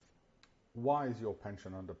Why is your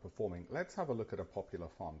pension underperforming? Let's have a look at a popular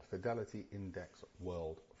fund, Fidelity Index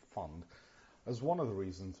World Fund, as one of the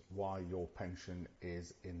reasons why your pension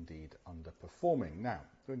is indeed underperforming. Now,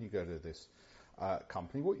 when you go to this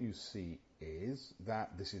company, what you see is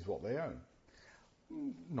that this is what they own.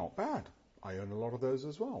 Not bad. I own a lot of those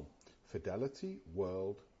as well. Fidelity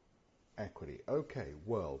World Equity. Okay,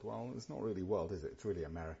 world. Well, it's not really world, is it? It's really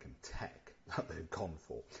American tech that they've gone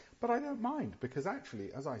for. But I don't mind, because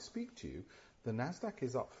actually, as I speak to you, the Nasdaq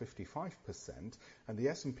is up 55% and the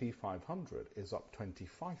S&P 500 is up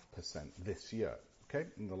 25% this year, okay,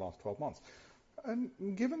 in the last 12 months. And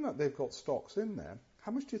given that they've got stocks in there,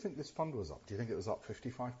 how much do you think this fund was up? Do you think it was up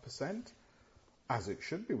 55%? As it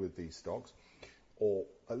should be with these stocks, or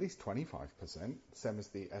at least 25%, same as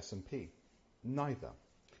the S&P? Neither.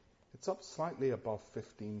 It's up slightly above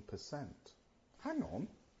 15%. Hang on.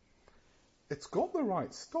 It's got the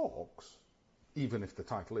right stocks, even if the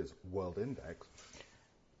title is World Index.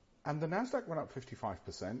 And the Nasdaq went up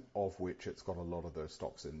 55%, of which it's got a lot of those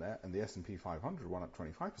stocks in there. And the S&P 500 went up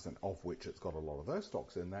 25%, of which it's got a lot of those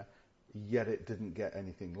stocks in there. Yet it didn't get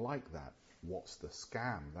anything like that. What's the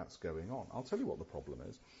scam that's going on? I'll tell you what the problem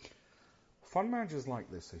is. Fund managers like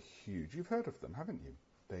this are huge. You've heard of them, haven't you?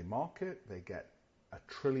 They market, they get $1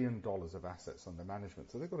 trillion of assets under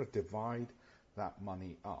management. So they've got to divide that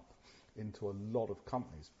money up into a lot of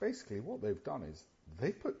companies. Basically, what they've done is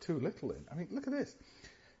they put too little in. I mean, look at this.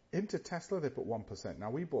 Into Tesla, they put 1%. Now,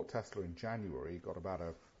 we bought Tesla in January, got about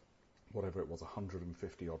whatever it was,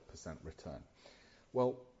 150 odd percent return.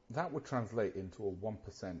 Well, that would translate into a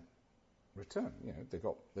 1% return. You know,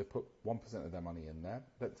 they put 1% of their money in there.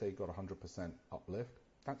 Let's say you got 100% uplift.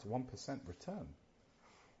 That's 1% return.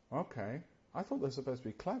 Okay. I thought they're supposed to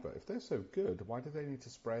be clever. If they're so good, why do they need to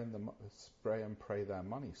spray and pray their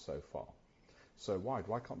money so far, so wide?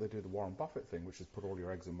 Why can't they do the Warren Buffett thing, which is put all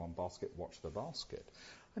your eggs in one basket, watch the basket?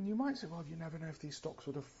 And you might say, well, you never know if these stocks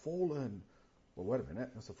would have fallen. Well, wait a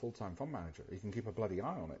minute. That's a full-time fund manager. He can keep a bloody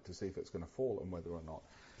eye on it to see if it's going to fall and whether or not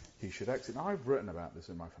he should exit. Now, I've written about this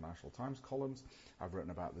in my Financial Times columns. I've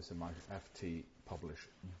written about this in my FT published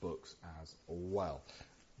books as well.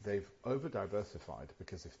 They've over-diversified,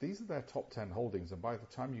 because if these are their top 10 holdings, and by the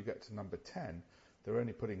time you get to number 10, they're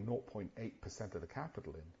only putting 0.8% of the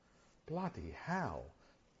capital in. Bloody hell.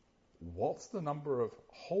 What's the number of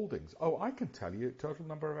holdings? Oh, I can tell you, total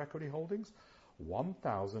number of equity holdings,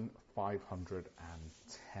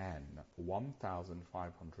 1,510.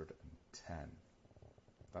 1,510.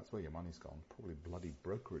 That's where your money's gone. Probably bloody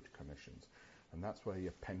brokerage commissions. And that's where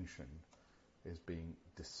your pension is being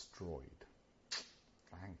destroyed.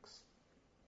 Thanks.